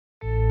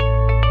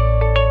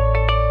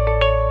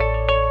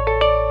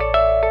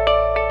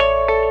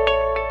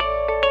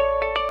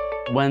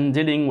When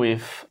dealing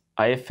with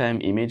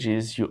IFM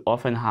images, you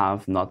often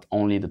have not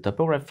only the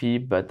topography,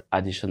 but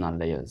additional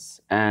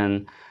layers.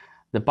 And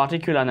the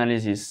particle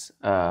analysis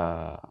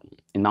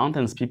in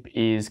Mountain Speed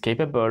is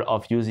capable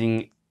of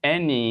using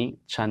any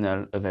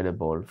channel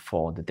available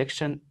for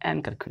detection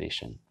and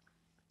calculation.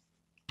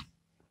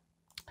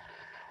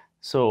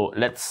 So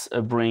let's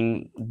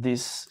bring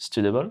this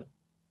studable.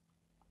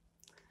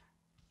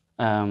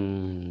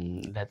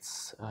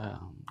 Let's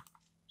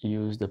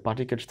use the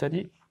particle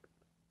study.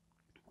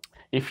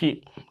 If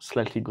we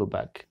slightly go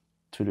back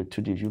to the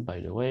 2D view, by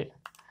the way,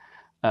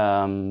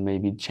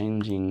 maybe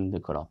changing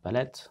the color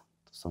palette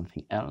to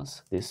something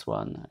else, this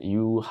one,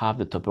 you have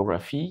the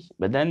topography,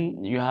 but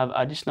then you have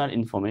additional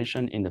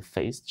information in the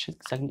phase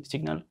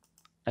signal,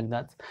 like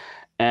that.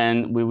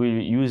 And we will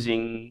be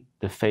using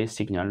the phase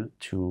signal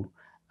to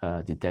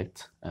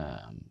detect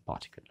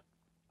particle.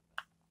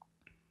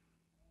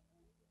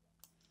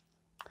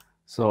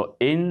 So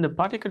in the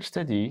particle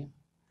study,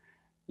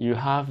 you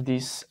have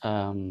this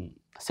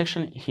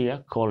section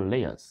here called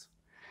layers.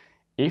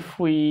 If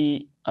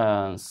we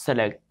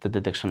select the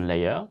detection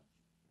layer,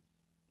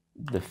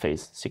 the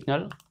phase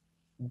signal,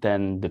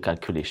 then the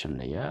calculation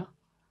layer,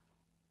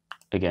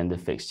 again the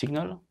phase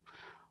signal,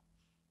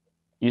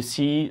 you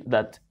see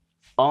that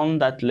on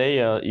that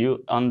layer,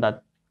 on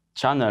that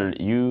channel,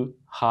 you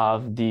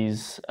have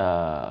this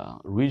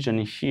region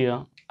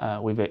here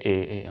with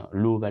a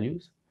low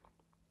values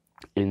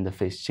in the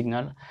phase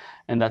signal,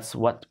 and that's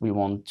what we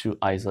want to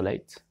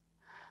isolate.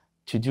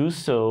 To do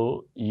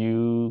so,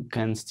 you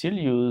can still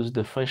use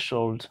the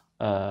threshold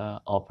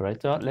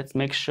operator. Let's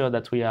make sure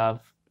that we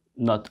have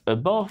not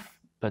above,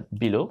 but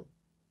below.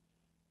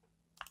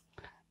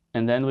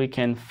 And then we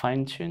can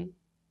fine-tune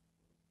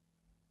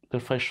the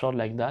threshold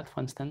like that,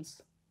 for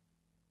instance.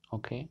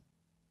 Okay.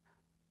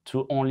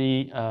 To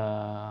only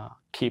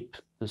keep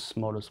the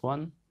smallest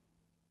one.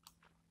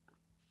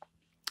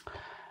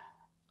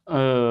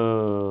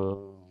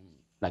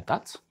 Like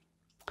that.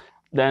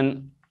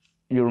 Then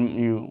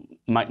you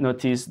might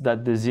notice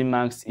that the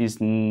Zmax is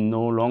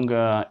no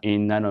longer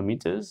in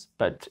nanometers,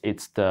 but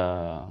it's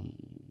the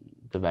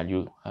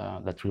value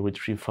that we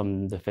retrieve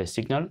from the phase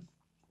signal.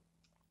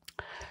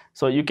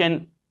 So you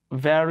can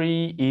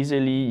very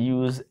easily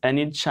use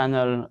any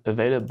channel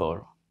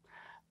available,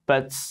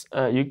 but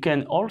you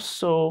can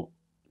also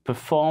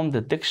perform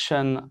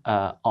detection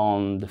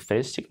on the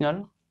phase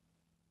signal,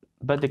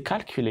 but the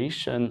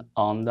calculation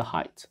on the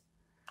height,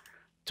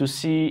 to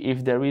see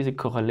if there is a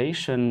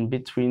correlation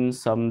between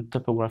some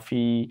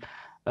topography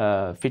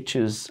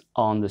features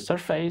on the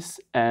surface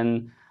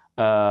and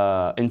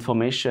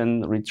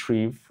information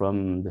retrieved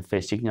from the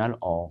phase signal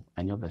or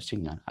any other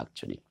signal,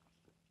 actually.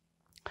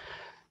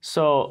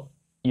 So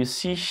you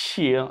see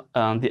here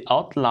the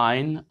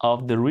outline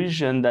of the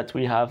region that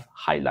we have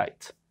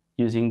highlighted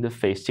using the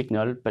phase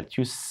signal, but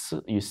you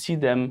see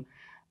them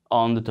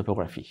on the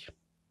topography.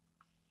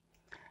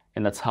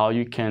 And that's how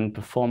you can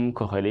perform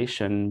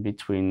correlation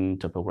between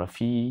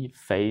topography,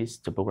 phase,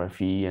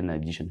 topography, and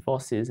addition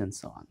forces, and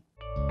so on.